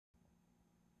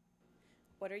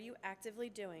What are you actively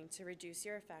doing to reduce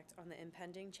your effect on the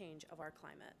impending change of our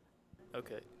climate?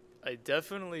 Okay. I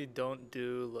definitely don't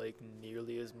do like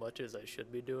nearly as much as I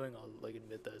should be doing. I'll like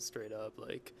admit that straight up.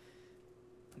 Like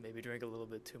maybe drink a little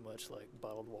bit too much like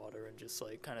bottled water and just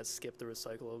like kind of skip the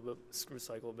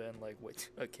recycle bin like way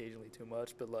occasionally too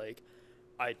much. But like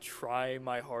I try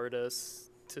my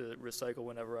hardest to recycle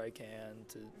whenever I can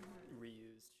to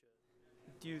reuse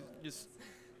shit. Do you just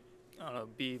I don't know,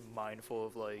 be mindful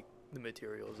of like the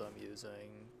materials I'm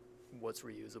using, what's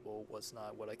reusable, what's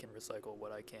not, what I can recycle,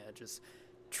 what I can't. Just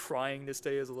trying to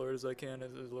stay as alert as I can,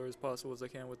 as alert as possible as I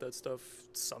can with that stuff.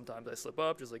 Sometimes I slip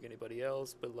up, just like anybody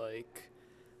else, but like,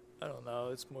 I don't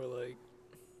know. It's more like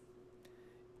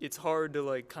it's hard to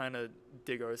like kind of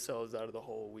dig ourselves out of the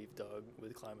hole we've dug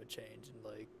with climate change and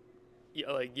like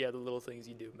yeah, the little things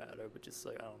you do matter, but just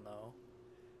like I don't know.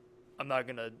 I'm not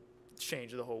gonna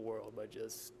change the whole world by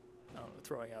just I don't know,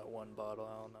 throwing out one bottle.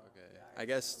 I don't know. Okay. I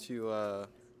guess to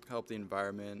help the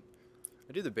environment,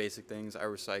 I do the basic things. I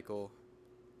recycle,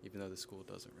 even though the school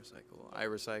doesn't recycle. I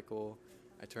recycle.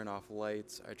 I turn off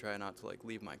lights. I try not to like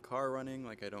leave my car running.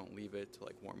 Like I don't leave it to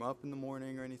like warm up in the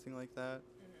morning or anything like that.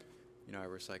 You know, I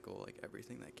recycle like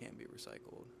everything that can be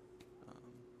recycled.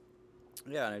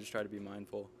 Yeah, and I just try to be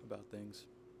mindful about things.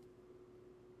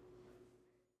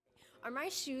 Are my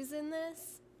shoes in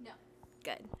this? No.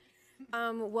 Good.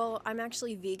 Well, I'm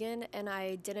actually vegan, and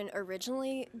I didn't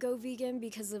originally go vegan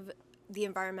because of the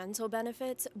environmental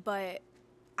benefits, but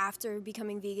after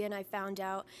becoming vegan, I found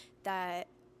out that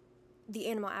the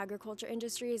animal agriculture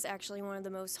industry is actually one of the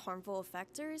most harmful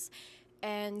effectors,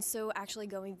 and so actually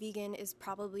going vegan is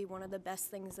probably one of the best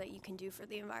things that you can do for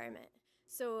the environment.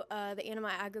 So the animal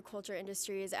agriculture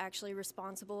industry is actually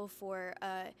responsible for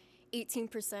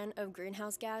 18% of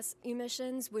greenhouse gas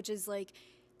emissions, which is like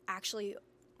actually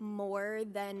more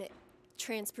than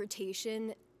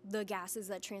transportation, the gases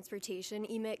that transportation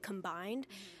emit combined.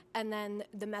 And then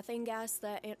the methane gas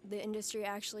that the industry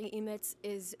actually emits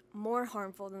is more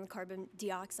harmful than the carbon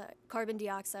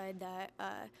dioxide that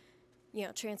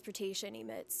transportation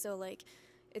emits. So like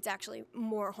it's actually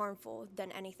more harmful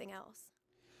than anything else.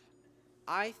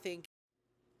 I think,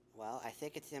 well, I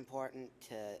think it's important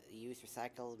to use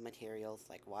recycled materials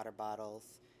like water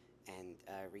bottles and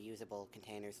reusable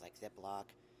containers like Ziploc.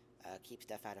 Keep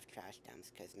stuff out of trash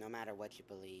dumps because no matter what you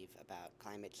believe about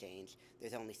climate change,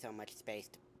 there's only so much space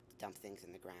to dump things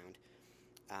in the ground.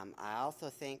 I also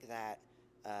think that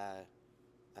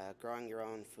growing your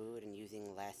own food and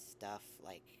using less stuff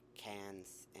like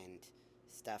cans and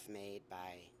stuff made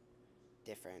by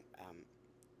different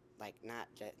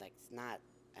not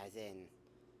as in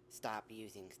stop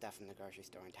using stuff from the grocery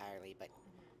store entirely, but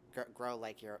grow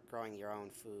like you're growing your own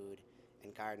food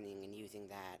and gardening and using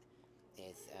that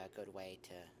is a good way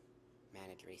to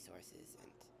manage resources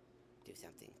and do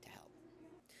something to help.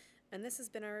 And this has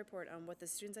been our report on what the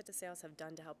students at DeSales have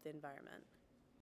done to help the environment.